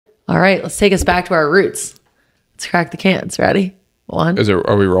All right, let's take us back to our roots. Let's crack the cans. Ready? One.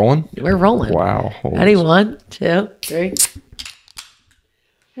 Are we rolling? We're rolling. Wow. Ready? 1, 2, 3.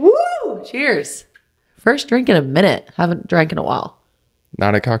 Woo! Cheers. First drink in a minute. Haven't drank in a while.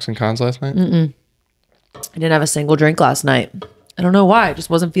 Not at Cox and Cons last night? I didn't have a single drink last night. I don't know why. I just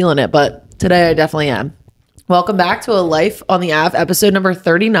wasn't feeling it, but today I definitely am. Welcome back to A Life on the Ave, episode number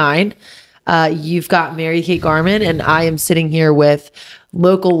 39. You've got Marykate Garman, and I am sitting here with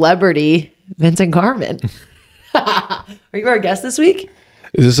local celebrity Vince and Garman. Are you our guest this week?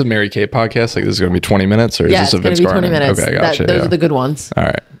 Is this a Marykate podcast? Like this is going to be 20 minutes or is this a Vince Garman? 20 minutes. Okay, gotcha. Those are the good ones. All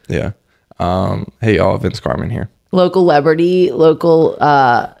right. Yeah. Hey, y'all, Vince Garman here. Local celebrity, local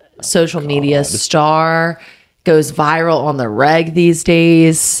social media star, goes viral on the reg these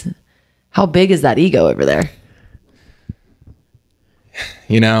days. How big is that ego over there?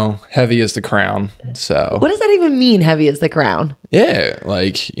 You know, heavy as the crown. So What does that even mean, heavy as the crown? yeah,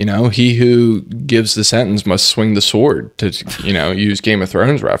 like, you know, he who gives the sentence must swing the sword, to, you know, use Game of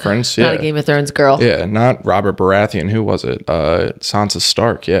Thrones reference. Yeah. Not a Game of Thrones girl. Yeah, not Robert Baratheon. Who was it? Sansa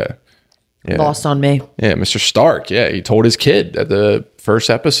Stark. Yeah. Yeah. Lost on me. Yeah, Mr. Stark. Yeah, he told his kid at the first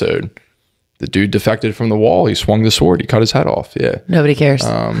episode. The dude defected from the wall. He swung the sword. He cut his head off. Yeah. Nobody cares.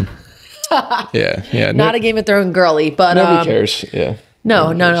 Yeah. Not a Game of Thrones girly, but nobody cares. Yeah.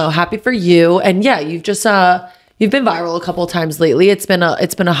 No. Happy for you. And yeah, you've just you've been viral a couple of times lately. It's been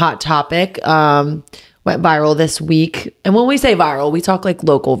a hot topic. Went viral this week. And when we say viral, we talk like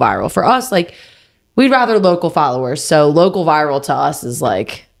local viral. For us, like we'd rather local followers. So local viral to us is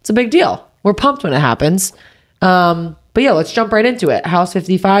like it's a big deal. We're pumped when it happens. But yeah, let's jump right into it. House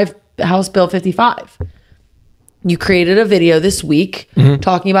Bill 55. You created a video this week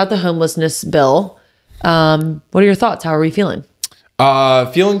talking about the homelessness bill. What are your thoughts? How are we feeling?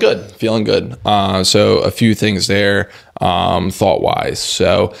 Feeling good. So a few things there, thought wise.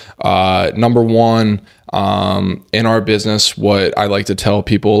 So, number one, in our business, what I like to tell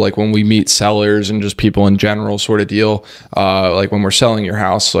people, like when we meet sellers and just people in general sort of deal, like when we're selling your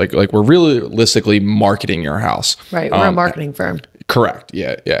house, like we're realistically marketing your house. Right. We're a marketing firm. Correct.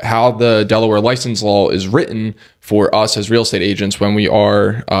 Yeah. How the Delaware license law is written for us as real estate agents, when we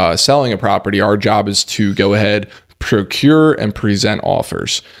are selling a property, our job is to go ahead, procure and present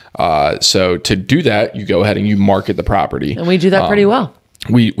offers. So to do that, you go ahead and you market the property. And we do that pretty well.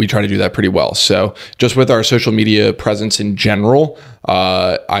 We try to do that pretty well. So just with our social media presence in general,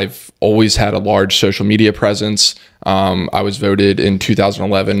 I've always had a large social media presence. I was voted in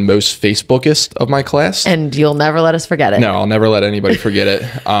 2011 most Facebookist of my class. And you'll never let us forget it. No, I'll never let anybody forget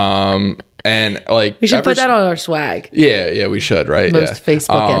it. And like we should put that on our swag. Yeah, we should, right? Most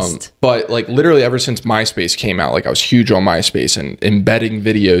Facebookist. But like literally ever since MySpace came out, like I was huge on MySpace and embedding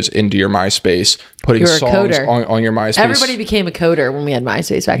videos into your MySpace, putting songs on your MySpace. Everybody became a coder when we had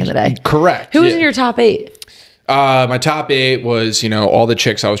MySpace back in the day. Correct. Who was in your top 8? My top 8 was, you know, all the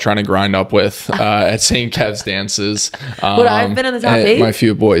chicks I was trying to grind up with at St. Kev's dances. Would I have been in the top 8? My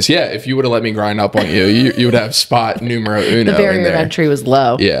few boys. Yeah, if you would have let me grind up on you, you would have spot numero uno. The barrier of entry was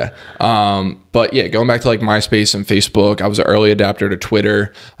low. Yeah. But yeah, going back to like MySpace and Facebook, I was an early adapter to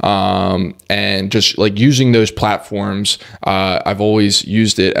Twitter. And just like using those platforms, I've always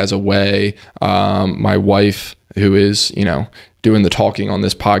used it as a way. My wife, who is, you know, doing the talking on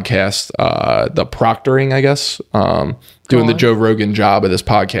this podcast, the proctoring, I guess, doing the Joe Rogan job of this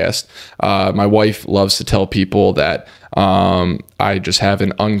podcast. My wife loves to tell people that I just have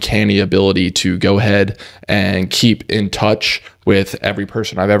an uncanny ability to go ahead and keep in touch with every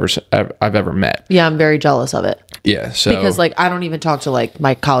person I've ever met. Yeah, I'm very jealous of it. Yeah, so because like I don't even talk to like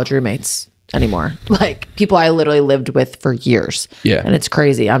my college roommates anymore. Like people I literally lived with for years. Yeah, and it's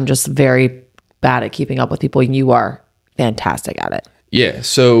crazy. I'm just very bad at keeping up with people, and you are fantastic at it. Yeah.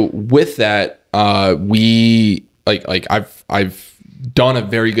 So with that, we like I've done a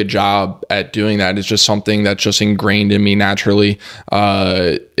very good job at doing that. It's just something that's just ingrained in me naturally.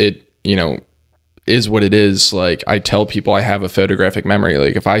 It, you know, is what it is. Like I tell people I have a photographic memory.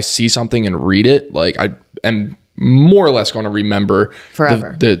 Like if I see something and read it, like I am more or less going to remember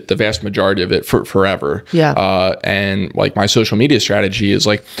forever the vast majority of it for forever. Yeah. And like my social media strategy is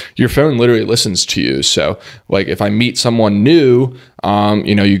like your phone literally listens to you. So like if I meet someone new,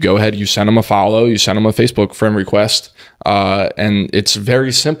 you know, you go ahead, you send them a follow, you send them a Facebook friend request. And it's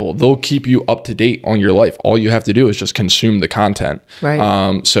very simple. They'll keep you up to date on your life. All you have to do is just consume the content.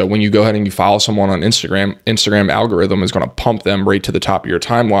 Right. So when you go ahead and you follow someone on Instagram algorithm is going to pump them right to the top of your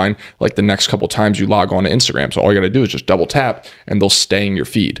timeline. Like the next couple times you log on to Instagram. So all you got to do is just double tap and they'll stay in your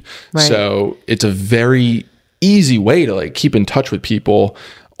feed. Right. So it's a very easy way to like keep in touch with people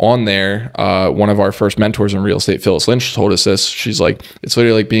on there, one of our first mentors in real estate, Phyllis Lynch, told us this. She's like, it's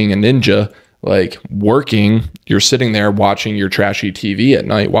literally like being a ninja, like working. You're sitting there watching your trashy TV at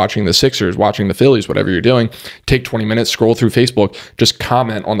night, watching the Sixers, watching the Phillies, whatever you're doing. Take 20 minutes, scroll through Facebook, just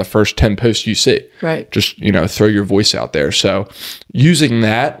comment on the first 10 posts you see. Right. Just, you know, throw your voice out there. So using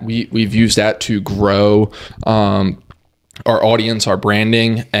that, we've used that to grow our audience, our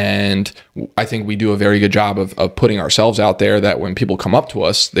branding, and I think we do a very good job of putting ourselves out there, that when people come up to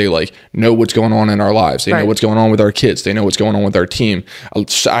us, they like know what's going on in our lives. They know what's going on with our kids. They know what's going on with our team.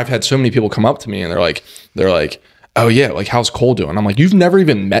 I've had so many people come up to me and they're like, oh yeah, like how's Cole doing? I'm like, you've never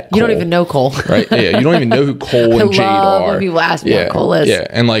even met Cole. You don't even know Cole. Right? Yeah, you don't even know who Cole and Jade are. When people ask me what Cole is. Yeah,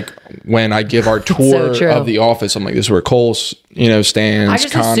 and like when I give our tour of the office, I'm like, this is where Cole's, you know, stands. I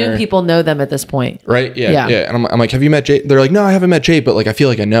just Connor. assume people know them at this point. Right? Yeah. And I'm like, have you met Jade? They're like, no, I haven't met Jade, but like I feel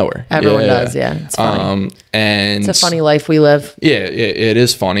like I know her. Everyone does, yeah. It's funny. And it's a funny life we live. Yeah, it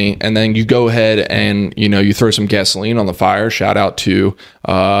is funny. And then you go ahead and, you know, you throw some gasoline on the fire. Shout out to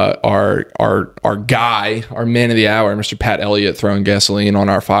our guy, our man of the hour, Mr. Pat Elliott, throwing gasoline on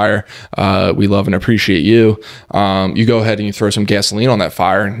our fire. We love and appreciate you. You go ahead and you throw some gasoline on that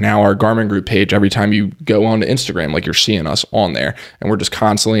fire. Now our Garman Group page, every time you go on to Instagram, like you're seeing us on there, and we're just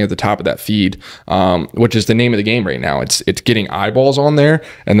constantly at the top of that feed, which is the name of the game right now. It's getting eyeballs on there,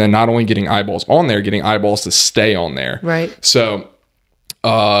 and then not only getting eyeballs on there, getting eyeballs to stay on there. Right. So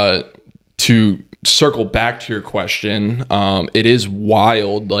to circle back to your question, it is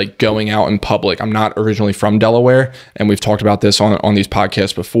wild, like going out in public. I'm not originally from Delaware, and we've talked about this on these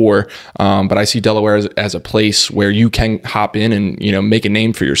podcasts before, but I see Delaware as a place where you can hop in and, you know, make a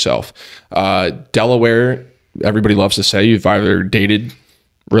name for yourself. Delaware, everybody loves to say you've either dated,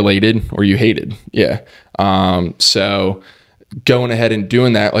 related, or you hated. Yeah. So going ahead and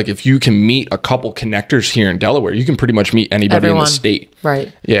doing that, like if you can meet a couple connectors here in Delaware, you can pretty much meet anybody in the state.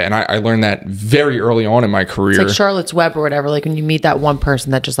 Right. Yeah. And I learned that very early on in my career. It's like Charlotte's Web or whatever. Like when you meet that one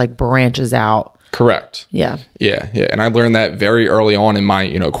person that just like branches out. Correct. Yeah. Yeah. Yeah. And I learned that very early on in my,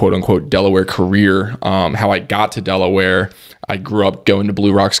 you know, quote unquote Delaware career. How I got to Delaware. I grew up going to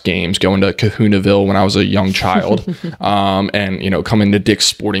Blue Rocks games, going to Kahunaville when I was a young child, and, you know, coming to Dick's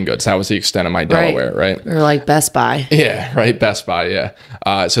Sporting Goods. That was the extent of my Delaware, right? Or like Best Buy. Yeah, right. Best Buy,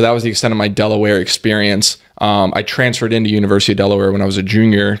 yeah. So that was the extent of my Delaware experience. I transferred into University of Delaware when I was a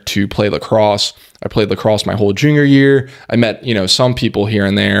junior to play lacrosse. I played lacrosse my whole junior year. I met, you know, some people here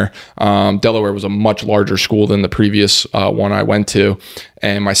and there. Delaware was a much larger school than the previous one I went to.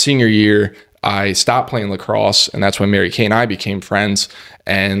 And my senior year, I stopped playing lacrosse, and that's when Marykate and I became friends.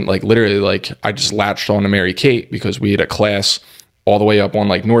 And like literally, like I just latched on to Marykate because we had a class all the way up on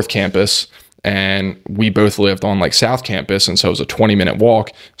like North Campus, and we both lived on like South Campus, and so it was a 20-minute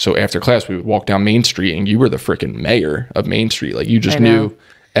walk. So after class, we would walk down Main Street, and you were the freaking mayor of Main Street. Like you just knew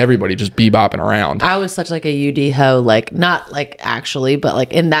everybody just bebopping around. I was such like a UD hoe, like not like actually, but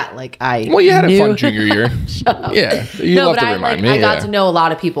like in that like I well, you had a fun junior year. Yeah, you no, love but to remind me. I got to know a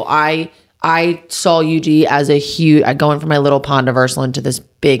lot of people. I saw UD as a huge, going from my little Pondiversal into this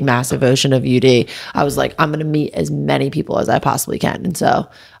big, massive ocean of UD. I was like, I'm going to meet as many people as I possibly can. And so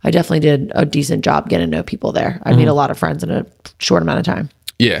I definitely did a decent job getting to know people there. I made a lot of friends in a short amount of time.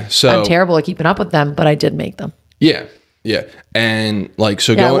 Yeah. So I'm terrible at keeping up with them, but I did make them. Yeah. Yeah. And like,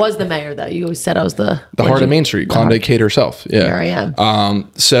 so I was the mayor though. You always said I was the heart of Main Street, Klondike Kate herself. Yeah. There I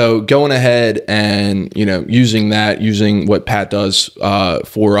am. So going ahead and, you know, using what Pat does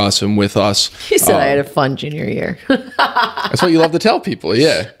for us and with us. You said I had a fun junior year. That's what you love to tell people.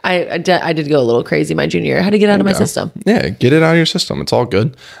 Yeah. I did go a little crazy my junior year. I had to get out of my system. Yeah. Get it out of your system. It's all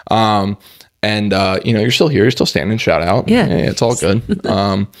good. And, you know, you're still here. You're still standing. Shout out. Yeah. It's all good.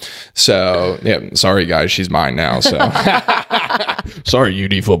 So, yeah, sorry, guys. She's mine now. So, sorry,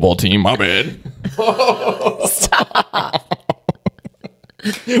 UD football team. My bad. Stop.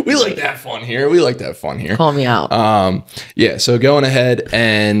 We like that fun here. Call me out. Yeah. So going ahead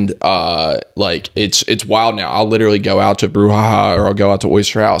and like it's wild now. I'll literally go out to Brouhaha or I'll go out to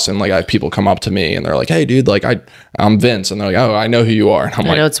Oyster House and like I have people come up to me and they're like, "Hey, dude, like I'm Vince," and they're like, "Oh, I know who you are." And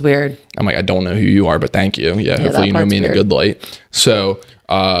I know it's weird. I'm like, "I don't know who you are, but thank you. Yeah, hopefully you know me in a good light." So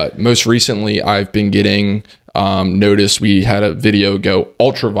most recently, I've been getting noticed. We had a video go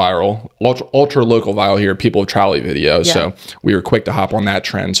ultra local viral here, people of Trolley video. Yeah. So we were quick to hop on that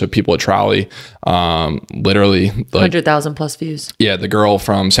trend. So people at Trolley, literally like 100,000 plus views. Yeah. The girl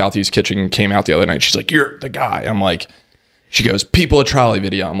from Southeast Kitchen came out the other night. She's like, "You're the guy." I'm like, she goes, "People at Trolley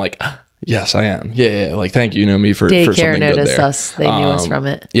video." I'm like, "Yes, I am." Yeah. Like, thank you. You know me for something good there. Noticed us. They knew us from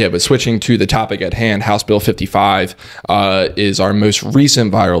it. Yeah. But switching to the topic at hand, House Bill 55 is our most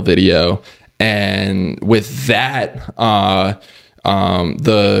recent viral video. And with that,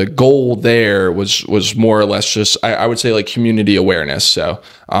 the goal there was more or less just, I would say, like, community awareness. So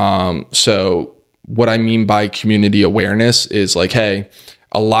what I mean by community awareness is like, hey,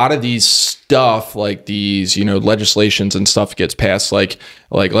 a lot of these stuff, like these, legislations and stuff gets passed, like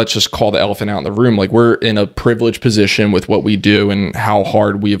let's just call the elephant out in the room. Like, we're in a privileged position with what we do and how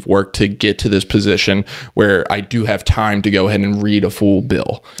hard we have worked to get to this position where I do have time to go ahead and read a full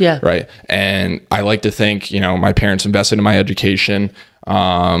bill. Yeah. Right. And I like to think, my parents invested in my education.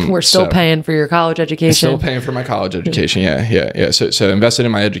 We're still paying for your college education. Still paying for my college education. Yeah. So invested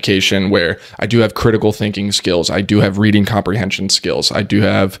in my education where I do have critical thinking skills. I do have reading comprehension skills. I do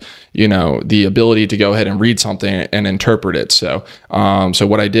have, the ability to go ahead and read something and interpret it. So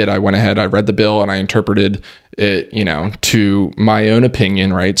what I did, I went ahead, I read the bill and I interpreted it, to my own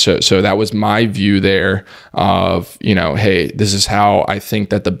opinion. Right. So that was my view there of, hey, this is how I think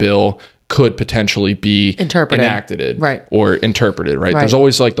that the bill could potentially be enacted, right, or interpreted, right? There's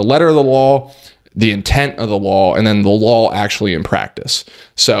always like the letter of the law, the intent of the law, and then the law actually in practice.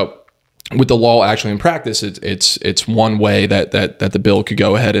 So with the law actually in practice, it's one way that the bill could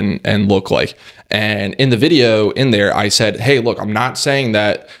go ahead and look like. And in the video in there, I said, hey, look, I'm not saying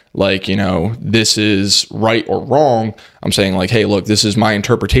that, like, this is right or wrong. I'm saying, like, hey, look, this is my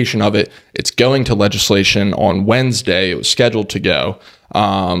interpretation of it. It's going to legislation on Wednesday. It was scheduled to go.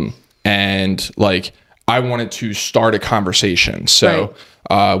 And like, I wanted to start a conversation. So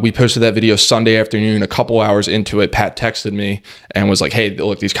we posted that video Sunday afternoon. A couple hours into it, Pat texted me and was like, hey,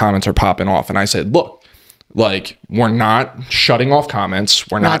 look, these comments are popping off. And I said, look, like, we're not shutting off comments.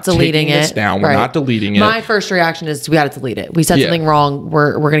 We're not deleting it down. We're not deleting it. My first reaction is we got to delete it. We said something wrong.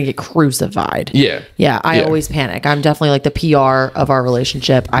 We're going to get crucified. Yeah. I always panic. I'm definitely like the PR of our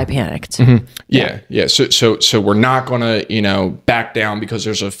relationship. I panicked. Yeah. So we're not going to, back down because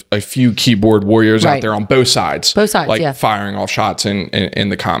there's a few keyboard warriors out there on both sides. Like firing off shots in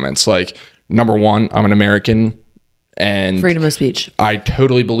the comments. Like, number one, I'm an American. And freedom of speech. I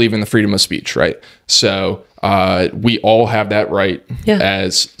totally believe in the freedom of speech, right? So we all have that right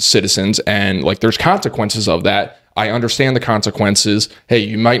as citizens, and like, there's consequences of that. I understand the consequences. Hey,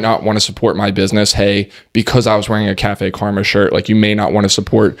 you might not want to support my business. Hey, because I was wearing a Cafe Karma shirt, like, you may not want to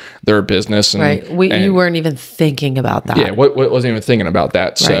support their business. And, you weren't even thinking about that. Yeah, wasn't even thinking about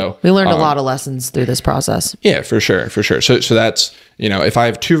that. So we learned a lot of lessons through this process. Yeah, for sure. So that's, if I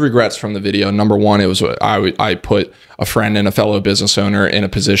have two regrets from the video, number one, it was I put a friend and a fellow business owner in a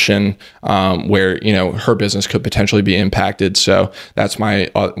position where, her business could potentially be impacted. So that's my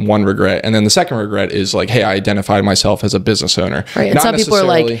one regret. And then the second regret is like, hey, I identified myself as a business owner. Right. And some people are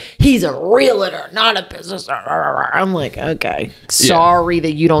like, he's a realtor, not a business owner. I'm like, okay, sorry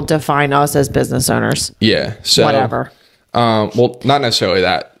that you don't define us as business owners. Yeah. So whatever. Well, not necessarily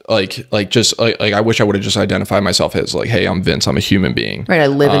that. Like I wish I would have just identified myself as like, hey, I'm Vince. I'm a human being. Right. I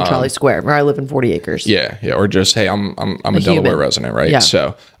live in Charlie Square, or I live in 40 acres. Yeah. Or just, hey, I'm a Delaware resident. Right. Yeah.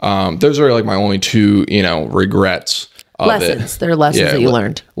 So those are like my only two, regrets. Lessons. There are lessons that you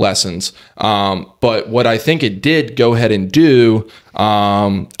learned. Lessons. But what I think it did go ahead and do,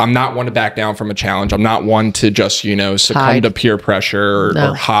 I'm not one to back down from a challenge. I'm not one to just, succumb to peer pressure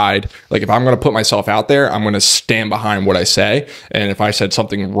or hide. Like, if I'm going to put myself out there, I'm going to stand behind what I say. And if I said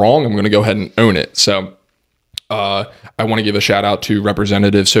something wrong, I'm going to go ahead and own it. So I want to give a shout out to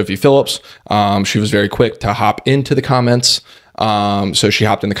Representative Sophie Phillips. She was very quick to hop into the comments. So she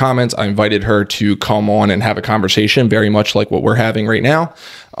hopped in the comments. I invited her to come on and have a conversation, very much like what we're having right now,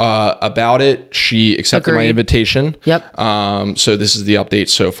 about it. She accepted my invitation. Yep. So this is the update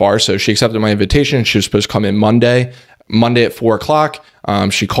so far. So she accepted my invitation. She was supposed to come in Monday at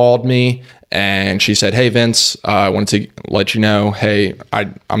 4:00. She called me and she said, hey, Vince, I wanted to let you know, hey,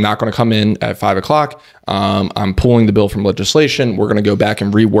 I'm not going to come in at 5:00. I'm pulling the bill from legislation. We're going to go back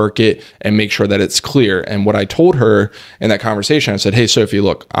and rework it and make sure that it's clear. And what I told her in that conversation, I said, hey, Sophie,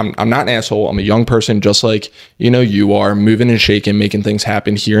 look, I'm not an asshole. I'm a young person, just like, you are, moving and shaking, making things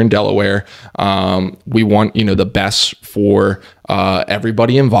happen here in Delaware. We want, the best for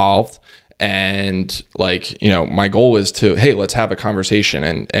everybody involved. And like, my goal is to, hey, let's have a conversation.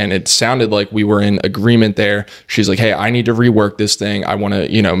 And it sounded like we were in agreement there. She's like, hey, I need to rework this thing. I want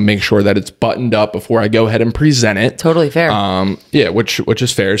to, make sure that it's buttoned up before I go ahead and present it. Totally fair. Yeah, which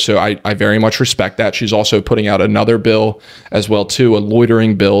is fair. So I very much respect that. She's also putting out another bill as well too, a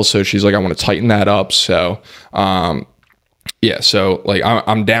loitering bill. So she's like, I want to tighten that up. So, yeah, so like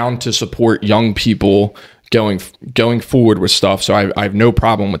I'm down to support young people going forward with stuff. So I have no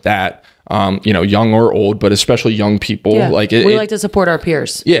problem with that. Young or old, but especially young people. Yeah. Like we like to support our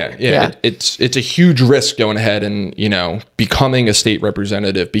peers. Yeah. It's a huge risk going ahead and, becoming a state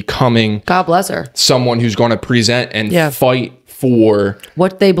representative, becoming, God bless her, someone who's going to present and fight for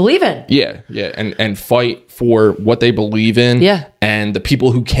what they believe in. Yeah. And fight for what they believe in. Yeah. And the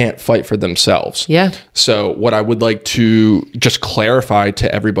people who can't fight for themselves. Yeah. So what I would like to just clarify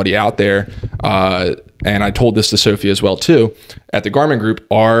to everybody out there, and I told this to Sophie as well too, at the Garman Group,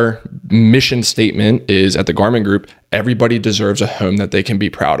 our mission statement is, at the Garman Group, everybody deserves a home that they can be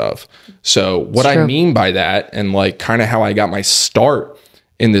proud of. So what I mean by that, and like kind of how I got my start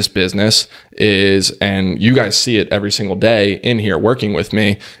in this business is, and you guys see it every single day in here working with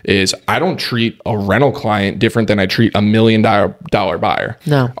me, is I don't treat a rental client different than I treat $1 million buyer.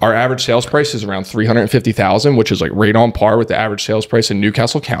 No. Our average sales price is around $350,000, which is like right on par with the average sales price in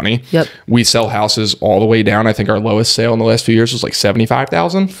Newcastle County. Yep. We sell houses all the way down. I think our lowest sale in the last few years was like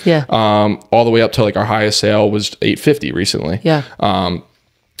 $75,000. Yeah. All the way up to like our highest sale was $850 recently. Yeah.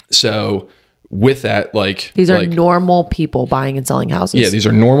 So with that, like, these are normal people buying and selling houses. Yeah, these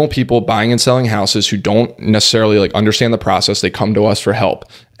are normal people buying and selling houses who don't necessarily like understand the process. They come to us for help,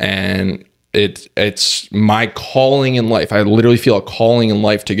 and it's my calling in life. I literally feel a calling in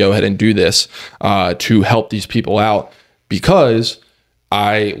life to go ahead and do this, to help these people out, because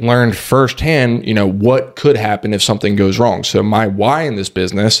I learned firsthand, you know, what could happen if something goes wrong. So my why in this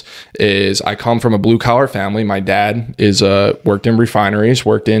business is, I come from a blue collar family. My dad is worked in refineries,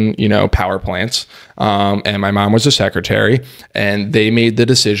 worked in, you know, power plants. And my mom was a secretary, and they made the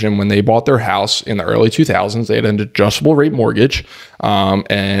decision when they bought their house in the early 2000s, they had an adjustable rate mortgage.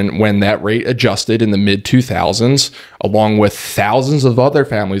 And when that rate adjusted in the mid 2000s, along with thousands of other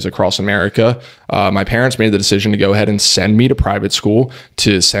families across America, my parents made the decision to go ahead and send me to private school,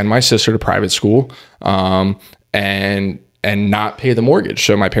 to send my sister to private school, and not pay the mortgage.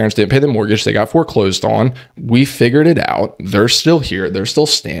 So my parents didn't pay the mortgage. They got foreclosed on. We figured it out. They're still here. They're still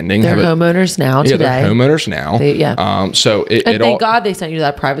standing. They're homeowners now today. They're homeowners now. So thank God they sent you to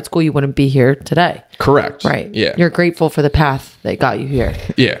that private school. You wouldn't be here today. Correct. Right. Yeah. You're grateful for the path that got you here.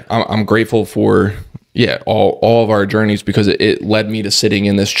 Yeah. I'm grateful for, all of our journeys, because it led me to sitting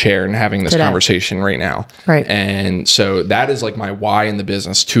in this chair and having this conversation right now. Right. And so that is like my why in the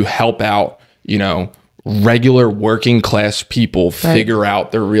business, to help out, you know, regular working class people figure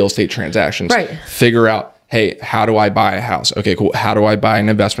out their real estate transactions, figure out, hey, how do I buy a house? Okay, cool. How do I buy an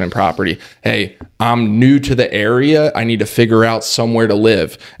investment property? Hey, I'm new to the area. I need to figure out somewhere to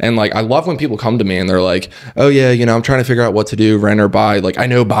live. And like, I love when people come to me and they're like, oh yeah, you know, I'm trying to figure out what to do, rent or buy. Like, I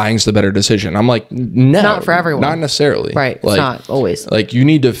know buying's the better decision. I'm like, no, not for everyone. Not necessarily. Right. Like, it's not always. Like, you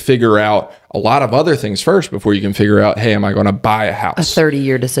need to figure out a lot of other things first before you can figure out, hey, am I going to buy a house? A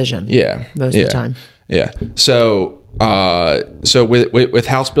 30-year decision. Yeah. Most of the time. Yeah. So with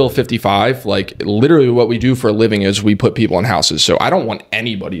House Bill 55, like literally what we do for a living is we put people in houses. So I don't want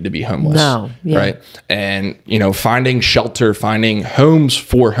anybody to be homeless. No. Yeah. Right. And, you know, finding shelter, finding homes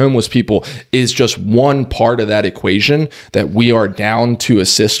for homeless people is just one part of that equation that we are down to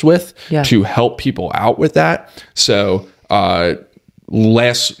assist with, to help people out with that. So,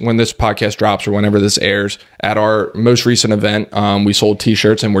 when this podcast drops or whenever this airs, at our most recent event, we sold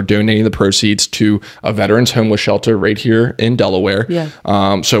t-shirts, and we're donating the proceeds to a veterans homeless shelter right here in Delaware.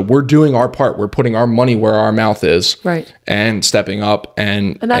 So we're doing our part. We're putting our money where our mouth is, and stepping up.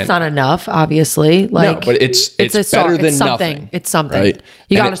 And that's not enough, obviously. Like, no, but it's better than nothing. It's something. Right?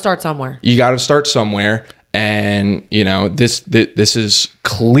 You got to start somewhere. You got to start somewhere. And, you know, this is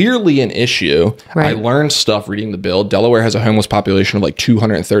clearly an issue. I learned stuff reading the bill. Delaware has a homeless population of like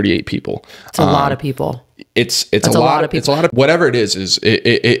 238 people. It's a lot of people. It's a lot of people. It's a lot of, whatever it is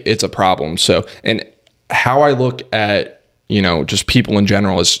it's a problem. So, and how I look at, you know, just people in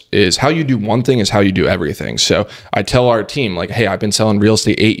general is how you do one thing is how you do everything. So I tell our team, like, hey, I've been selling real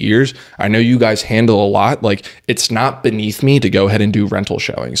estate 8 years. I know you guys handle a lot. Like, it's not beneath me to go ahead and do rental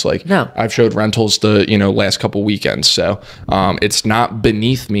showings. Like, I've showed rentals the, you know, last couple weekends. So it's not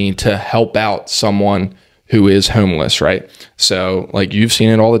beneath me to help out someone who is homeless, right? So like, you've seen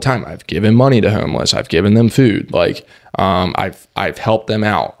it all the time. I've given money to homeless. I've given them food. Like, I've helped them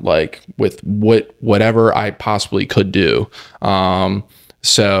out, like, with whatever I possibly could do.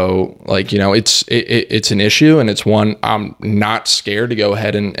 So like, you know, it's an issue, and it's one I'm not scared to go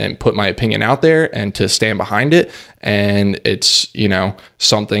ahead and put my opinion out there and to stand behind it. And it's, you know,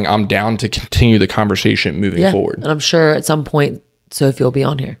 something I'm down to continue the conversation moving forward. And I'm sure at some point Sophie will be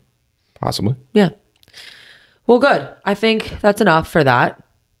on here. Possibly. Yeah. Well, good. I think that's enough for that.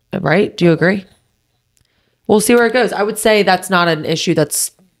 Right? Do you agree? We'll see where it goes. I would say that's not an issue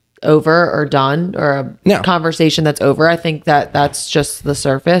that's over or done, or a conversation that's over. I think that's just the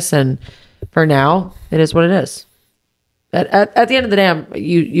surface. And for now, it is what it is. At the end of the day,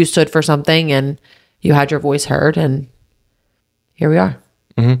 you stood for something, and you had your voice heard, and here we are.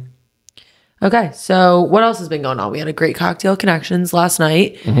 Okay, so what else has been going on? We had a great cocktail connections last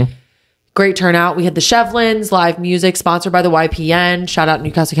night. Great turnout. We had the Shevlins, live music sponsored by the YPN. Shout out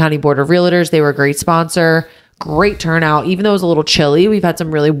Newcastle County Board of Realtors. They were a great sponsor. Great turnout. Even though it was a little chilly, we've had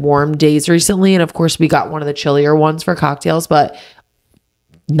some really warm days recently. And of course, we got one of the chillier ones for cocktails, but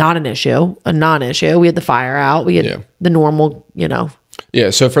not an issue, a non-issue. We had the fire out. We had the normal,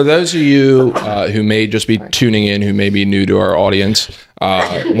 Yeah. So for those of you who may just be tuning in, who may be new to our audience,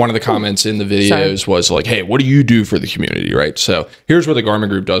 one of the comments in the videos was like, hey, what do you do for the community, right? So here's what the Garman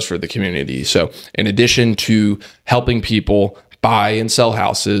Group does for the community. So in addition to helping people buy and sell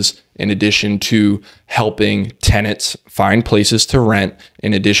houses, in addition to helping tenants find places to rent,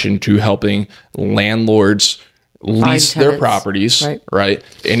 in addition to helping landlords lease their properties, right?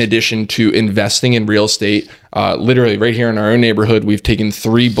 In addition to investing in real estate, literally right here in our own neighborhood, we've taken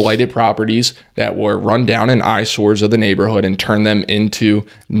 3 blighted properties that were run down and eyesores of the neighborhood and turned them into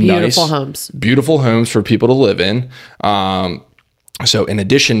beautiful homes for people to live in. So in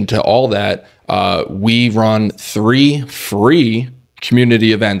addition to all that, we run 3 free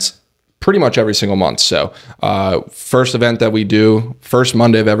community events pretty much every single month. So first event that we do, first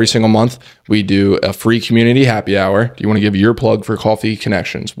Monday of every single month, we do a free community happy hour. Do you want to give your plug for Coffee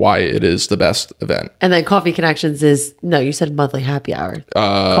Connections, why it is the best event? And then Coffee Connections is, no, you said monthly happy hour.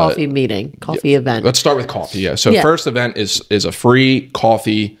 Coffee meeting, coffee event. Let's start with coffee, So first event is a free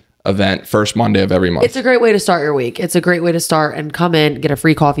coffee event, first Monday of every month. It's a great way to start your week. It's a great way to start and come in, get a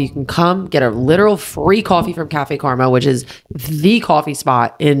free coffee. You can come get a literal free coffee from Cafe Karma, which is the coffee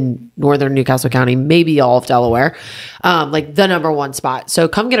spot in northern Newcastle County, maybe all of Delaware, like the #1 spot. So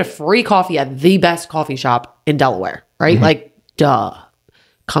come get a free coffee at the best coffee shop in Delaware, right? Like, duh.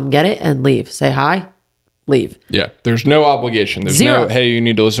 Come get it and leave. Say hi. Leave. Yeah. There's no obligation. There's no, hey, you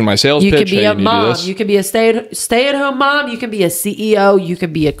need to listen to my sales pitch. You can be a mom. You can be a stay-at-home mom. You can be a CEO. You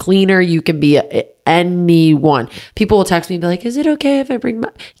can be a cleaner. You can be anyone. People will text me and be like, is it okay if I bring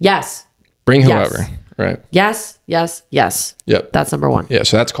my... Yes. Bring whoever. Right. Yes. Yep. That's #1. Yeah.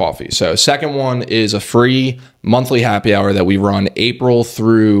 So that's coffee. So second one is a free monthly happy hour that we run April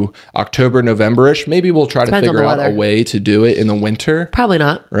through October, November-ish. Maybe we'll try to figure out a way to do it in the winter. Probably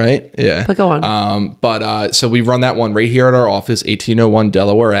not. Right. Yeah. But go on. So we run that one right here at our office, 1801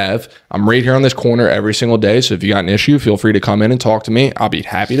 Delaware Ave. I'm right here on this corner every single day. So if you got an issue, feel free to come in and talk to me. I'll be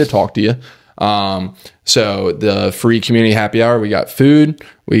happy to talk to you. So the free community happy hour, we got food,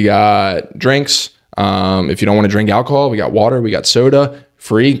 we got drinks. If you don't want to drink alcohol, we got water, we got soda,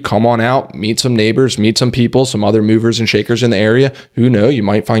 free. Come on out, meet some neighbors, meet some people, some other movers and shakers in the area. Who knows? You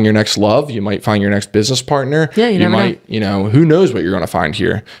might find your next love. You might find your next business partner. Yeah, you never might, know. Who knows what you're going to find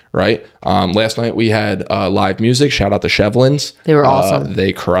here, right? Last night we had live music. Shout out the Shevlins. They were awesome.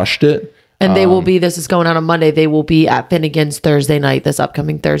 They crushed it. And they will be, this is going out on Monday, they will be at Finnegan's Thursday night, this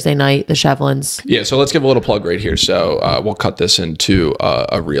upcoming Thursday night, the Shevlins. Yeah, so let's give a little plug right here. So we'll cut this into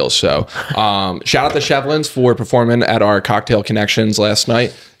a reel. So shout out the Shevlins for performing at our Cocktail Connections last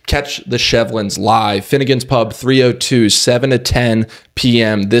night. Catch the Shevlins live, Finnegan's Pub, 302, 7 to 10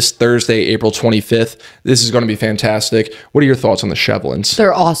 p.m. this Thursday, April 25th. This is going to be fantastic. What are your thoughts on the Shevlins?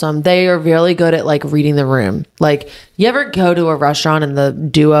 They're awesome. They are really good at like reading the room. Like, you ever go to a restaurant and the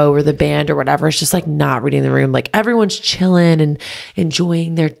duo or the band or whatever, it's just like not reading the room. Like, everyone's chilling and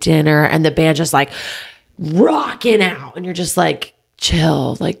enjoying their dinner and the band just like rocking out and you're just like,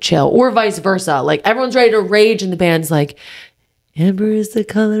 chill, or vice versa. Like, everyone's ready to rage and the band's like, amber is the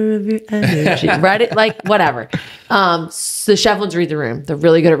color of your energy. Right? Like, whatever. So the Shevlins read the room. They're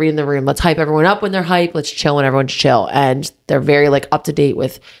really good at reading the room. Let's hype everyone up when they're hype. Let's chill when everyone's chill. And they're very like up to date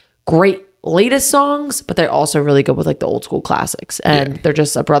with great latest songs, but they're also really good with like the old school classics. And they're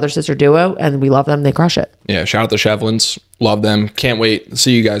just a brother-sister duo and we love them. They crush it. Yeah. Shout out the Shevlins. Love them. Can't wait.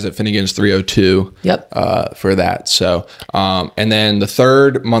 See you guys at Finnegan's 302 for that. So, and then the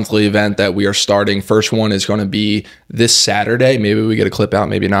third monthly event that we are starting, first one is going to be this Saturday. Maybe we get a clip out,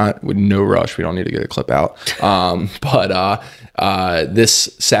 maybe not. With no rush. We don't need to get a clip out.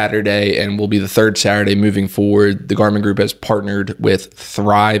 This Saturday, and will be the third Saturday moving forward, the Garman Group has partnered with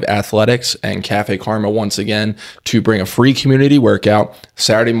Thrive Athletics and Cafe Karma once again to bring a free community workout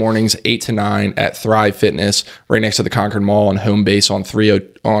Saturday mornings, 8 to 9 at Thrive Fitness, right next to the Concord Mall on home base on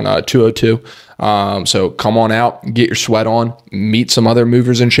 202. So come on out, get your sweat on, meet some other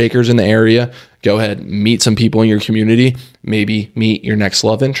movers and shakers in the area. Go ahead, meet some people in your community. Maybe meet your next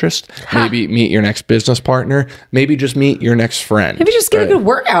love interest. Maybe meet your next business partner. Maybe just meet your next friend. Maybe just get a good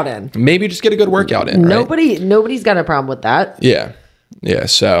workout in. Maybe just get a good workout in. Nobody's got a problem with that. Yeah.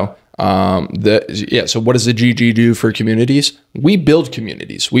 So so what does the GG do for communities? We build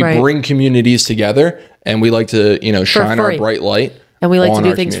communities. We bring communities together, and we like to shine our bright light. And we like to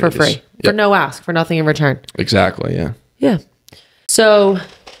do things for free. for no ask, for nothing in return. Exactly. Yeah. Yeah. So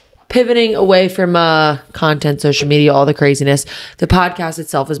pivoting away from content, social media, all the craziness, the podcast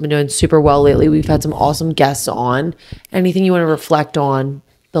itself has been doing super well lately. We've had some awesome guests on. Anything you want to reflect on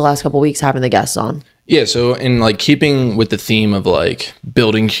the last couple of weeks having the guests on? Yeah, so in like keeping with the theme of like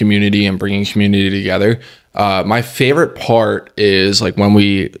building community and bringing community together, my favorite part is like when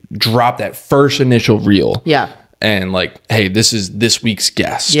we drop that first initial reel. Yeah. And like, hey, this is this week's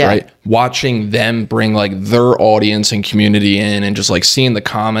guest, right? Watching them bring like their audience and community in and just like seeing the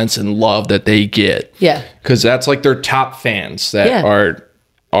comments and love that they get. Yeah. Because that's like their top fans that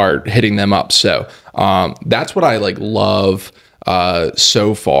are hitting them up. So that's what I like love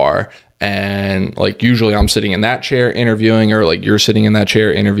so far. And like usually I'm sitting in that chair interviewing, or like you're sitting in that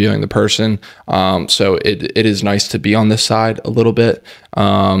chair interviewing the person. So it is nice to be on this side a little bit.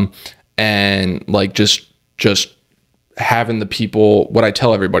 And like just having the people, what I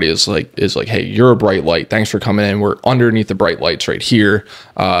tell everybody is like, hey, you're a bright light. Thanks for coming in. We're underneath the bright lights right here.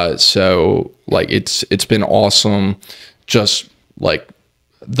 So like it's been awesome. Just like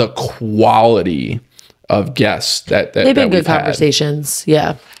the quality of guests that they've been good had. Conversations.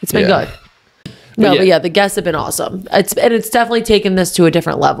 Yeah. It's been good. No, but yeah, the guests have been awesome. It's definitely taken this to a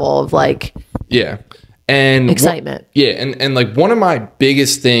different level of like, and excitement. And like one of my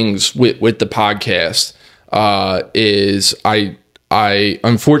biggest things with the podcast is I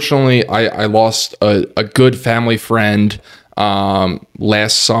unfortunately I lost a good family friend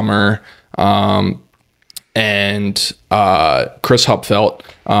last summer, and Chris Hupfelt.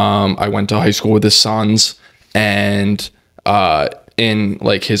 I went to high school with his sons, and in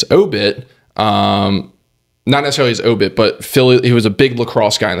like his obit, not necessarily his obit, but Philly, he was a big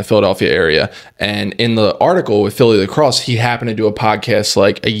lacrosse guy in the Philadelphia area. And in the article with Philly Lacrosse, he happened to do a podcast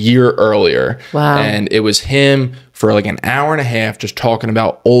like a year earlier. Wow. And it was him for like an hour and a half just talking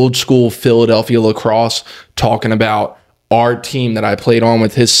about old school Philadelphia lacrosse, talking about our team that I played on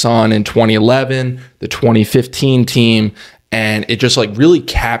with his son in 2011, the 2015 team. And it just like really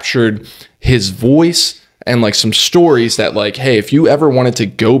captured his voice and like some stories that like, hey, if you ever wanted to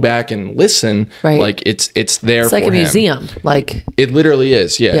go back and listen, like it's there. It's like for a museum. Like it literally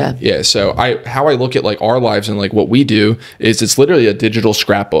is. Yeah. So how I look at like our lives and like what we do is it's literally a digital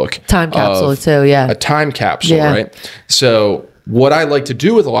scrapbook. Time capsule too. Yeah. A time capsule. Right. So what I like to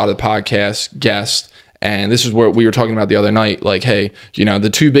do with a lot of the podcast guests, and this is what we were talking about the other night, like, hey, you know, the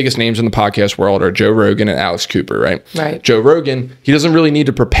two biggest names in the podcast world are Joe Rogan and Alex Cooper, right? Right. Joe Rogan, he doesn't really need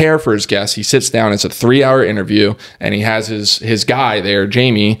to prepare for his guests. He sits down, it's a 3-hour interview, and he has his guy there,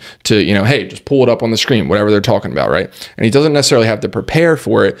 Jamie, to, you know, hey, just pull it up on the screen, whatever they're talking about, right? And he doesn't necessarily have to prepare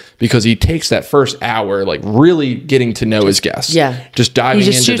for it because he takes that first hour, like really getting to know his guests. Yeah. Just diving into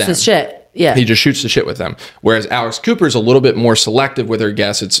them. He just shoots the shit. Yeah. He just shoots the shit with them. Whereas Alex Cooper's a little bit more selective with her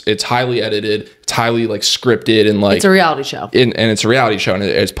guests. It's highly edited, it's highly like scripted, and like it's a reality show. And it's a reality show, and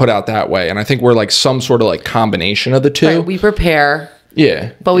it's put out that way. And I think we're like some sort of like combination of the two. Right. We prepare.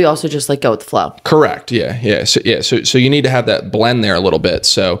 Yeah. But we also just like go with the flow. Correct. Yeah. So you need to have that blend there a little bit.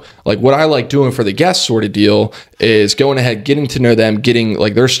 So like what I like doing for the guest sort of deal is going ahead, getting to know them, getting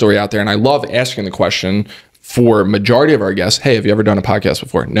like their story out there. And I love asking the question for majority of our guests, hey, have you ever done a podcast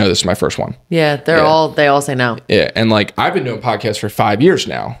before? No, this is my first one. Yeah, they all say no. Yeah, and like I've been doing podcasts for 5 years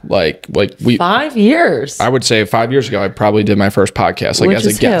now. Like we 5 years. I would say 5 years ago I probably did my first podcast like as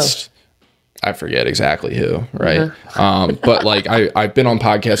a guest. I forget exactly who, right? But like I've been on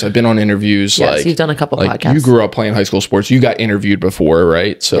podcasts, I've been on interviews. Yes, like you've done a couple like podcasts. You grew up playing high school sports. You got interviewed before,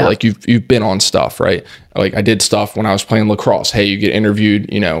 right? So like you've been on stuff, right? Like I did stuff when I was playing lacrosse. Hey, you get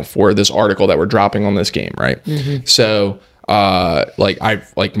interviewed, you know, for this article that we're dropping on this game, right? So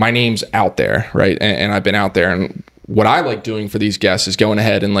like my name's out there, right? And I've been out there, and what I like doing for these guests is going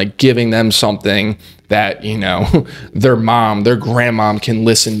ahead and like giving them something that, you know, their mom, their grandmom can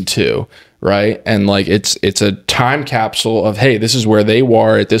listen to. Right. And like it's a time capsule of, hey, this is where they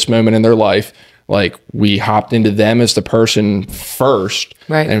were at this moment in their life. Like we hopped into them as the person first,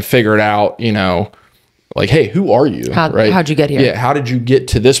 right, and figured out, you know, like, hey, who are you? How'd you get here? Yeah. How did you get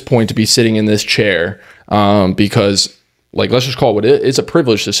to this point to be sitting in this chair? Because like, let's just call it what it is. It's a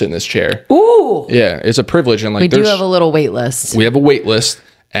privilege to sit in this chair. Ooh. Yeah. It's a privilege. And like, we do have a little wait list. We have a wait list.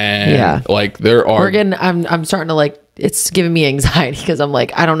 And like there are, I'm starting to like, it's giving me anxiety because I'm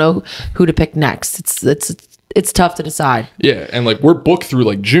like, I don't know who to pick next. It's tough to decide. Yeah. And like we're booked through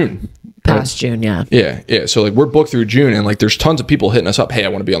like June. Past June. Yeah. Yeah. So like we're booked through June, and like there's tons of people hitting us up. Hey, I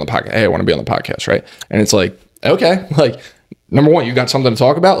want to be on the podcast. Hey, I want to be on the podcast. Right. And it's like, okay, like number one, you got something to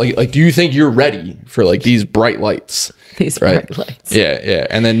talk about. Like, do you think you're ready for like these bright lights? These bright lights. Yeah.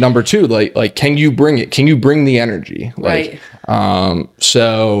 And then number two, like, can you bring it? Can you bring the energy? Like, right.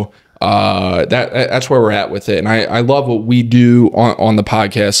 So that's where we're at with it. And I love what we do on the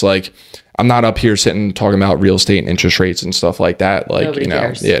podcast. Like, I'm not up here sitting talking about real estate and interest rates and stuff like that. Like, Nobody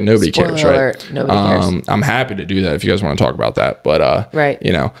cares. Yeah, nobody Spoiler cares, right? alert, nobody cares. I'm happy to do that if you guys want to talk about that. But right.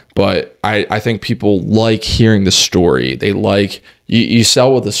 But I think people like hearing the story. They like you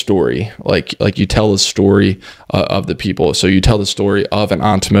sell with a story. Like you tell the story of the people. So you tell the story of an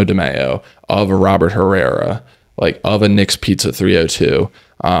Antimo DeMeo, of a Robert Herrera, like of a Nick's Pizza 302.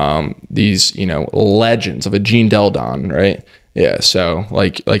 These legends of a Gene Deldon, right? Yeah, so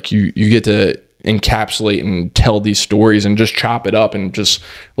like you get to encapsulate and tell these stories and just chop it up, and just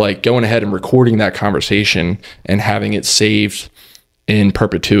like going ahead and recording that conversation and having it saved in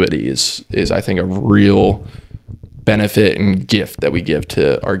perpetuity is I think a real benefit and gift that we give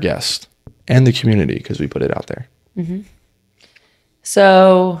to our guests and the community, because we put it out there. Mm-hmm.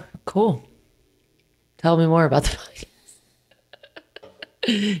 So cool. Tell me more about the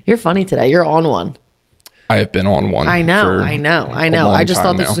podcast. You're funny today. You're on one. I have been on one. I know. I just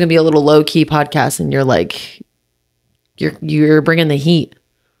thought this was gonna be a little low key podcast, and you're like, you're bringing the heat.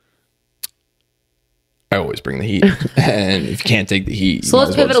 I always bring the heat, and if you can't take the heat, so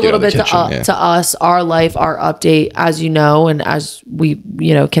let's pivot a little bit to us, our life, our update. As you know, and as we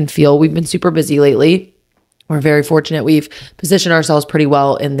can feel, we've been super busy lately. We're very fortunate. We've positioned ourselves pretty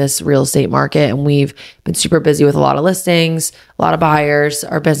well in this real estate market, and we've been super busy with a lot of listings, a lot of buyers.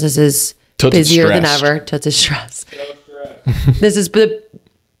 Our business is busier than ever. Toots is stressed. This is,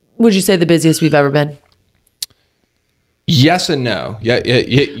 would you say, the busiest we've ever been? Yes and no. Yeah.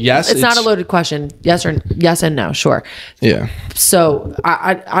 Yes. It's not a loaded question. Yes and no. Sure. Yeah. So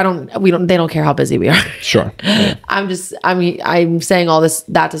they don't care how busy we are. Sure. Yeah. I'm saying all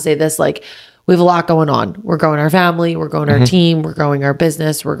that to say this, like, we have a lot going on. We're growing our family. We're growing our team. We're growing our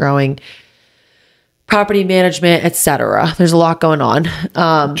business. We're growing property management, etc. There's a lot going on.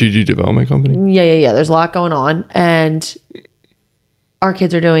 GG Development Company. Yeah. There's a lot going on, and our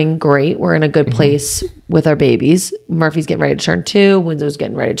kids are doing great. We're in a good place with our babies. Murphy's getting ready to turn 2. Windsor's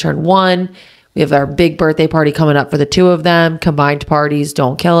getting ready to turn 1. We have our big birthday party coming up for the 2 of them. Combined parties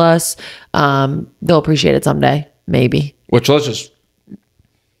don't kill us. They'll appreciate it someday, maybe. Which, let's just,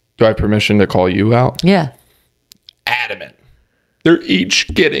 do I have permission to call you out? Yeah. Adamant. They're each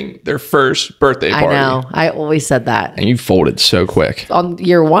getting their first birthday party. I know. I always said that. And you folded so quick. On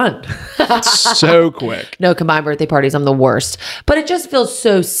year 1. So quick. No, combined birthday parties, I'm the worst. But it just feels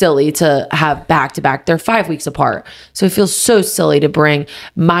so silly to have back-to-back. They're 5 weeks apart. So it feels so silly to bring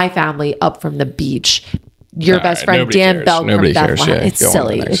my family up from the beach. Your best friend, Dan Bell from Bethlehem. Yeah, it's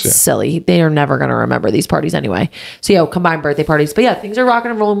silly. It's silly. They are never going to remember these parties anyway. So, combined birthday parties. But yeah, things are rocking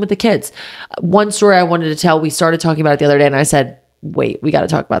and rolling with the kids. One story I wanted to tell, we started talking about it the other day, and I said, wait, we got to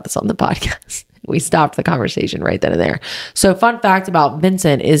talk about this on the podcast. We stopped the conversation right then and there. So fun fact about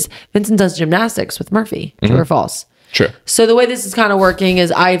Vincent is Vincent does gymnastics with Murphy. True or false? True. So the way this is kind of working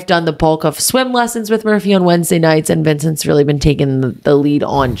is I've done the bulk of swim lessons with Murphy on Wednesday nights, and Vincent's really been taking the lead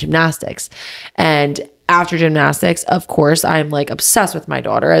on gymnastics. And after gymnastics, of course, I'm like obsessed with my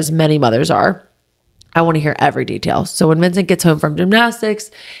daughter, as many mothers are. I want to hear every detail. So when Vincent gets home from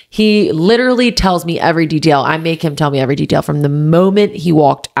gymnastics, he literally tells me every detail. I make him tell me every detail from the moment he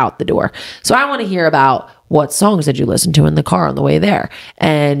walked out the door. So I want to hear about, what songs did you listen to in the car on the way there?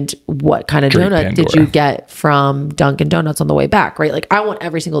 And what kind of donut did you get from Dunkin' Donuts on the way back, right? Like, I want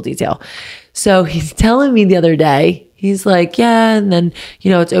every single detail. So he's telling me the other day, he's like, yeah, and then,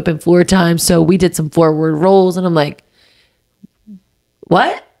 it's open floor time. So we did some forward rolls, and I'm like,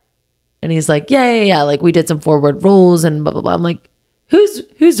 what? And he's like, yeah. Like, we did some forward rolls and blah, blah, blah. I'm like, who's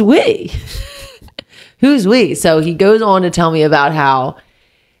we? Who's we? So he goes on to tell me about how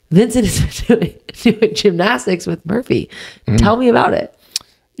Vincent is doing gymnastics with Murphy. Tell me about it.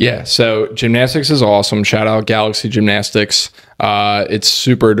 Yeah, so gymnastics is awesome. Shout out Galaxy Gymnastics. It's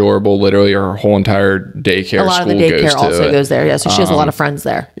super adorable. Literally, her whole entire daycare a lot school of the daycare goes also goes there. Yeah, so she has a lot of friends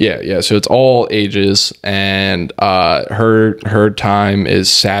there. Yeah. So it's all ages, and her time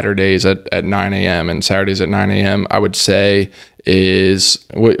is Saturdays at 9 a.m. and Saturdays at 9 a.m. I would say is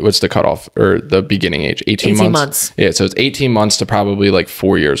what's the cutoff or the beginning age? 18 months. Yeah, so it's 18 months to probably like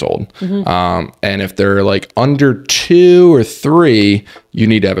 4 years old. And if they're like under 2 or 3, you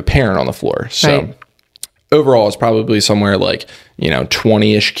need to have a parent on the floor. So overall, it's probably somewhere like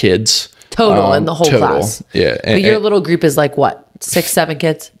 20-ish kids total in the whole class. Yeah, but your little group is like what, 6, 7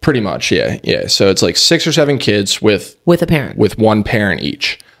 kids? Pretty much, yeah. So it's like 6 or 7 kids with a parent, with one parent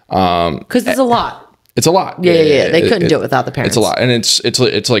each. Because it's a lot. It's a lot. Yeah. They couldn't do it without the parents. It's a lot, and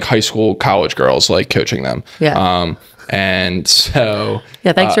it's like high school, college girls like coaching them. Yeah. And so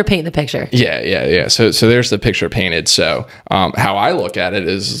Yeah, thanks for painting the picture. yeah. So there's the picture painted. So how I look at it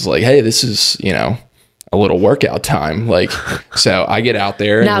is like, hey, this is, you know, a little workout time. Like, so I get out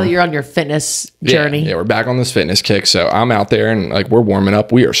there. Now that you're on your fitness journey. Yeah, we're back on this fitness kick. So I'm out there and like we're warming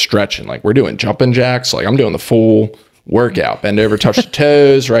up. We are stretching. Like we're doing jumping jacks. Like I'm doing the full workout. Bend over, touch the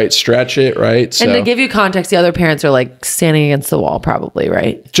toes, right? Stretch it, right? So, and to give you context, the other parents are like standing against the wall probably,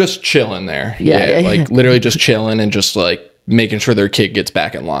 right? just chilling there. Yeah. Like literally just chilling and just like making sure their kid gets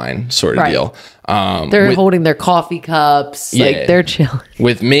back in line sort of Right. deal. They're holding their coffee cups. Yeah. Like they're chilling.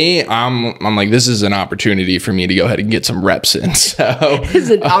 With me, I'm like, this is an opportunity for me to go ahead and get some reps in. So This is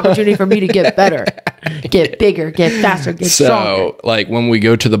an opportunity for me to get better, get bigger, get faster, get stronger. so like when we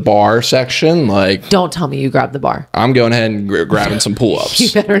go to the bar section, like Don't tell me you grabbed the bar. I'm going ahead and grabbing some pull-ups.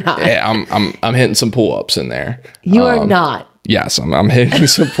 You better not. Yeah, I'm hitting some pull-ups in there. You are not. Yes, I'm hitting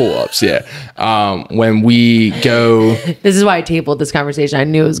some pull-ups. Yeah. When we go, This is why I tabled this conversation. I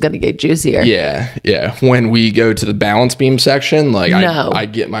knew it was going to get juicier. yeah. When we go to the balance beam section, like No. I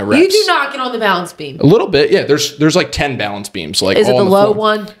get my reps. You do not get on the balance beam. A little bit, yeah. There's like 10 balance beams. Like Is it all the on low floor.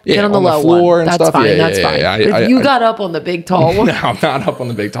 one? Yeah, Get on the on low floor one. and That's stuff. fine. Yeah, That's yeah, fine. yeah. If you got up on the big tall one. No, I'm not up on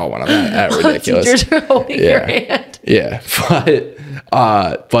the big tall one. I'm that ridiculous. Teachers are holding your hand. Yeah,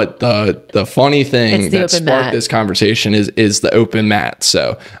 but the funny thing It's the that open sparked mat. this conversation is the open mat.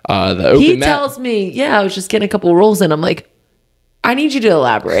 So the open He mat. tells me, yeah, I was just getting a couple rolls in. I'm like, I need you to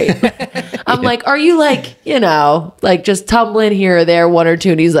elaborate. I'm like, are you like, you know, like just tumbling here or there, one or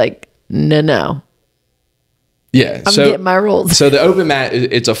two? And he's like, no. Yeah, I'm getting my rolls. So the open mat,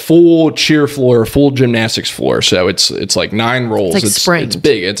 it's a full cheer floor, full gymnastics floor. So it's like 9 rolls. It's like spring. It's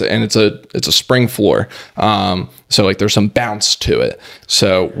big. It's a spring floor. So like there's some bounce to it.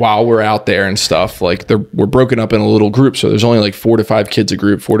 So while we're out there and stuff, like we're broken up in a little group. So there's only like 4 to 5 kids a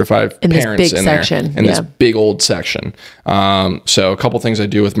group, 4 to 5 In this parents big in section, there in this yeah. big old section. So a couple things I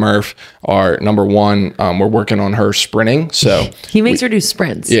do with Murph are number one, we're working on her sprinting. So He makes her do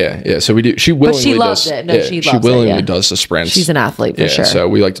sprints. yeah. So we do. She willingly loves does. it. No, she loves it, willingly yeah. does the sprints. She's an athlete for sure. So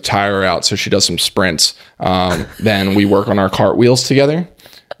we like to tire her out so she does some sprints. Then we work on our cartwheels together.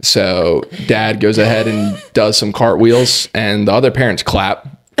 So dad goes ahead and does some cartwheels, and the other parents clap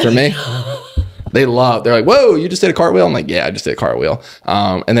for me. They're like, whoa, you just did a cartwheel? I'm like, yeah, I just did a cartwheel.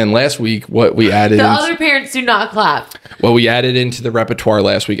 And then last week, what we added, The other parents do not clap. what we added into the repertoire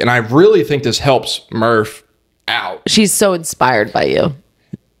last week, and I really think this helps Murph out. She's so inspired by you.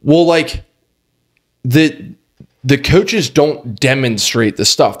 Well, like the coaches don't demonstrate the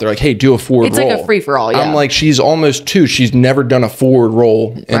stuff. They're like, hey, do a forward It's roll. like a free-for-all, yeah. I'm like, she's almost 2. She's never done a forward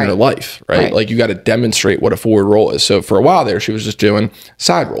roll in her Right. life, right? Right. Like you got to demonstrate what a forward roll is. So for a while there, she was just doing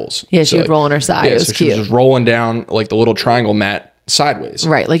side rolls. Yeah, So she would roll on her side. It was so cute. she was just rolling down like the little triangle mat sideways.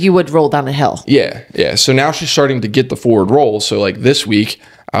 Right. Like you would roll down a hill. Yeah. So now she's starting to get the forward roll. So like this week,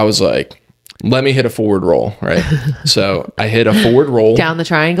 I was like, let me hit a forward roll, right? So I hit a forward roll. Down the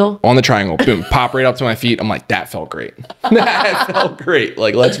triangle. On the triangle, boom, pop right up to my feet. I'm like, that felt great. That felt great.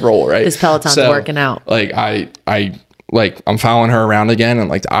 Like, let's roll, right? This Peloton's working out. Like, I'm following her around again, and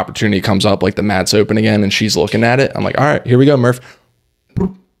like the opportunity comes up, like the mat's open again, and she's looking at it. I'm like, all right, here we go, Murph.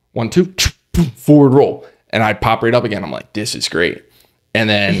 1, 2, forward roll, and I pop right up again. I'm like, this is great. And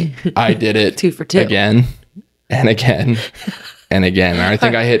then I did it 2 for 2 again and again. And again, I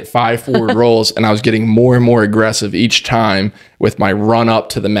think I hit 5 forward rolls, and I was getting more and more aggressive each time with my run up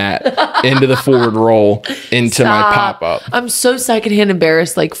to the mat, into the forward roll, into my pop up. I'm so secondhand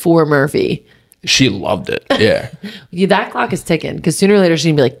embarrassed, like for Murphy. She loved it. Yeah. That clock is ticking because sooner or later she's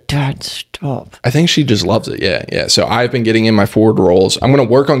gonna be like, Dad, stop. I think she just loves it. Yeah. So I've been getting in my forward rolls. I'm going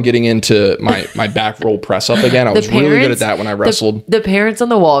to work on getting into my back roll press up again. I was really good at that when I wrestled. The parents on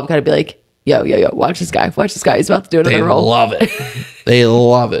the wall have got to be like, yo, watch this guy. He's about to do another They roll. love it. They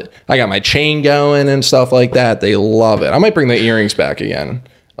love it. I got my chain going and stuff like that. They love it. I might bring the earrings back again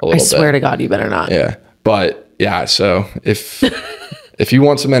a little I bit. swear to God, you better not. Yeah. But yeah, so if you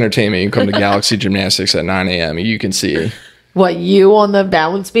want some entertainment, you can come to Galaxy Gymnastics at 9 a.m. You can see What, you on the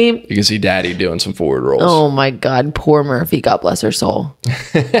balance beam? You can see Daddy doing some forward rolls. Oh my God, poor Murphy. God bless her soul.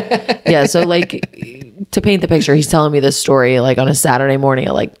 Yeah, so like to paint the picture, he's telling me this story like on a Saturday morning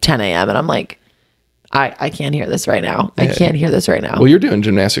at like 10 a.m. And I'm like, I can't hear this right now. I can't hear this right now. Well, you're doing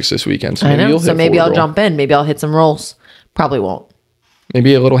gymnastics this weekend, so I maybe know. you'll So hit maybe forward I'll roll. jump in. Maybe I'll hit some rolls. Probably won't.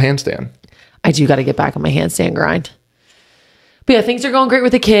 Maybe a little handstand. I do got to get back on my handstand grind. But yeah, things are going great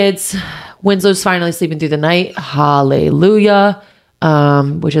with the kids. Winslow's finally sleeping through the night. Hallelujah.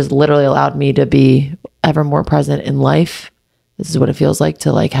 Which has literally allowed me to be ever more present in life. This is what it feels like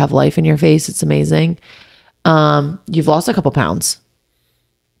to like have life in your face. It's amazing. You've lost a couple pounds.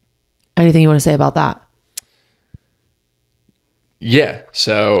 Anything you want to say about that? Yeah.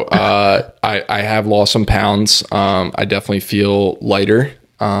 So I have lost some pounds. I definitely feel lighter,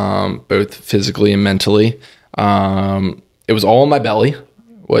 both physically and mentally. It was all in my belly,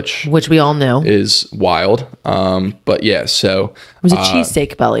 which we all know. is wild. But yeah, so It was a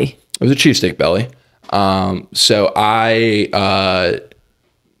cheesesteak belly. it was a cheesesteak belly. So I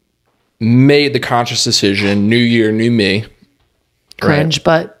made the conscious decision, new year, new me. Cringe, Right.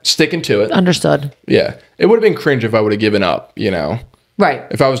 but Sticking to it. understood. Yeah. It would have been cringe if I would have given up, you know. Right.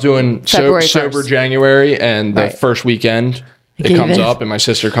 If I was doing February sober 1st. January and the Right. first weekend it Gave comes in. up and my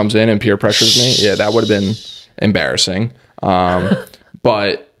sister comes in and peer pressures me, yeah, that would have been embarrassing.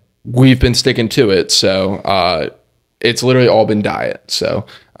 But we've been sticking to it, so it's literally all been diet. So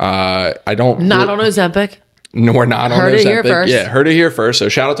I don't Not on Ozempic. no, we're not on Heard it here Ozempic. first. Yeah, heard it here first. So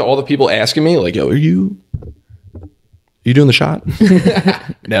shout out to all the people asking me, like, yo, are you doing the shot?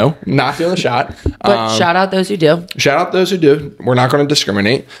 No, not doing the shot. But shout out those who do. Shout out those who do. We're not going to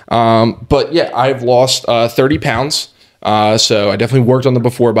discriminate. But yeah, I've lost 30 pounds. So I definitely worked on the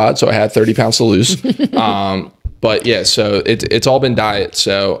before bod. So I had 30 pounds to lose. But yeah, so it's all been diet.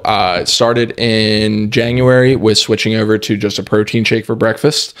 So it started in January with switching over to just a protein shake for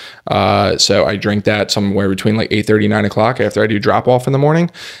breakfast. So I drink that somewhere between like 8:30, 9 o'clock after I do drop off in the morning.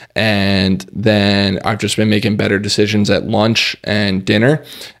 And then I've just been making better decisions at lunch and dinner.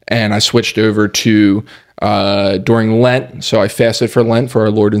 And I switched over to during Lent. So I fasted for Lent for our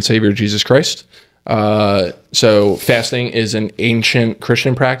Lord and Savior Jesus Christ. So fasting is an ancient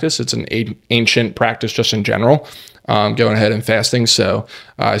Christian practice. It's an ancient practice just in general, going ahead and fasting. So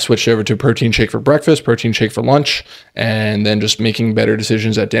I switched over to protein shake for breakfast, protein shake for lunch, and then just making better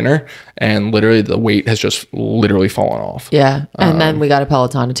decisions at dinner. And literally the weight has just literally fallen off. Yeah. And then we got a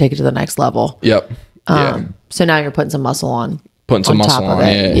Peloton to take it to the next level. Yep. Yeah. So now you're putting some muscle on. Putting some on muscle top of on.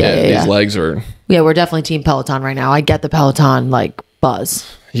 it. Yeah. These legs are. Yeah, we're definitely team Peloton right now. I get the Peloton like buzz.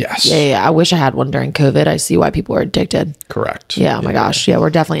 Yes. Yeah. I wish I had one during COVID. I see why people are addicted. Correct. Yeah. Oh my gosh. Yeah. We're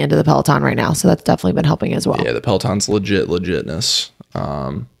definitely into the Peloton right now. So that's definitely been helping as well. Yeah. The Peloton's legitness.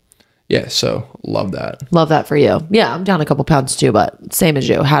 Yeah. So love that. Love that for you. Yeah. I'm down a couple pounds too, but same as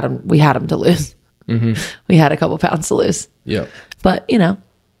you. We had them to lose. We had a couple pounds to lose. Yep. But you know,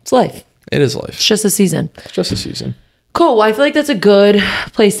 it's life. It is life. It's just a season. It's just a season. Cool. Well, I feel like that's a good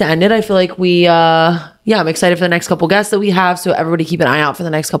place to end it. I feel like I'm excited for the next couple guests that we have. So everybody keep an eye out for the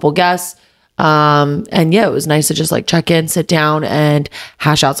next couple guests. And yeah, it was nice to just like check in, sit down and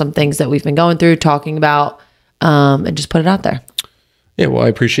hash out some things that we've been going through, talking about, and just put it out there. Yeah. Well, I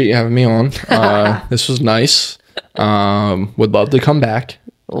appreciate you having me on. This was nice. Would love to come back.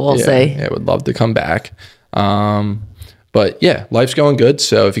 We'll see. Yeah. Would love to come back. But yeah, life's going good.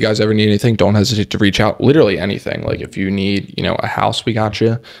 So if you guys ever need anything, don't hesitate to reach out. Literally anything. Like if you need, a house, we got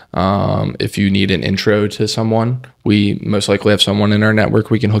you. If you need an intro to someone, we most likely have someone in our network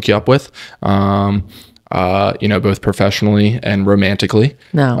we can hook you up with. Both professionally and romantically.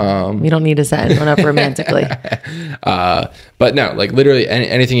 No, you don't need to set anyone up romantically. But no, like literally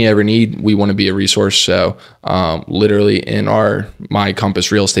anything you ever need, we want to be a resource. So literally in my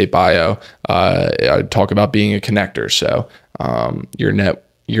Compass real estate bio, I talk about being a connector. So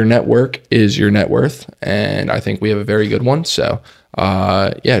your network is your net worth. And I think we have a very good one. So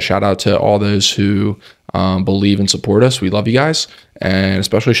shout out to all those who believe and support us. We love you guys. And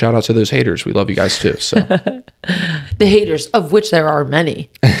especially shout out to those haters. We love you guys too. So The haters, of which there are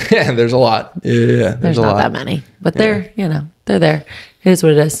many. yeah, there's a lot. Yeah, There's not that many, but they're there. It is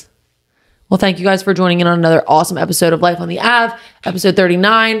what it is. Well, thank you guys for joining in on another awesome episode of Life on the Ave, episode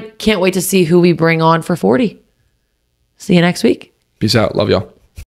 39. Can't wait to see who we bring on for 40. See you next week. Peace out. Love y'all.